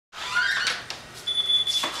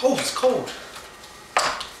Oh, it's cold.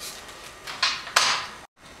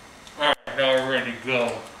 Alright, now we're ready to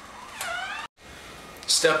go.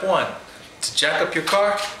 Step 1. To jack up your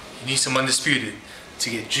car, you need some Undisputed to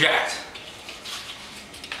get jacked.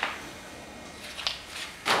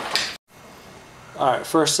 Alright,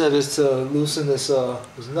 first step is to loosen this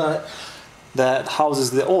nut that houses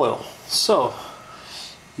the oil. So,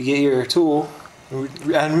 you get your tool,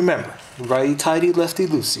 and remember, righty tighty, lefty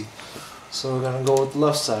loosey. So we're going to go with the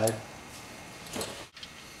left side.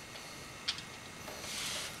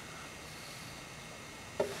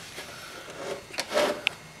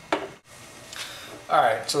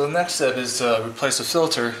 Alright, so the next step is to replace the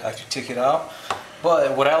filter after you take it out.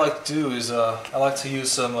 But what I like to do is I like to use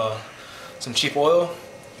some cheap oil,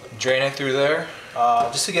 drain it through there,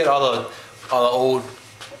 just to get all the old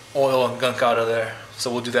oil and gunk out of there. So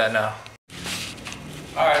we'll do that now.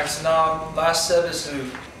 Alright, so now last step is to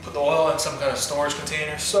put the oil in some kind of storage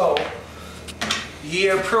container. So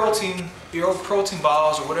your old protein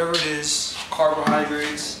bottles or whatever it is,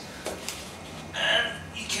 carbohydrates, and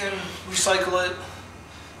you can recycle it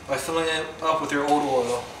by filling it up with your old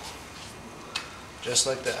oil, just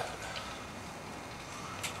like that.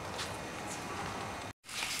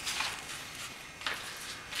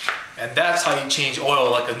 And that's how you change oil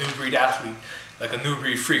like a Nubreed athlete, like a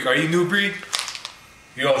Nubreed freak. Are you Nubreed?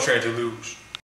 You don't try to lose.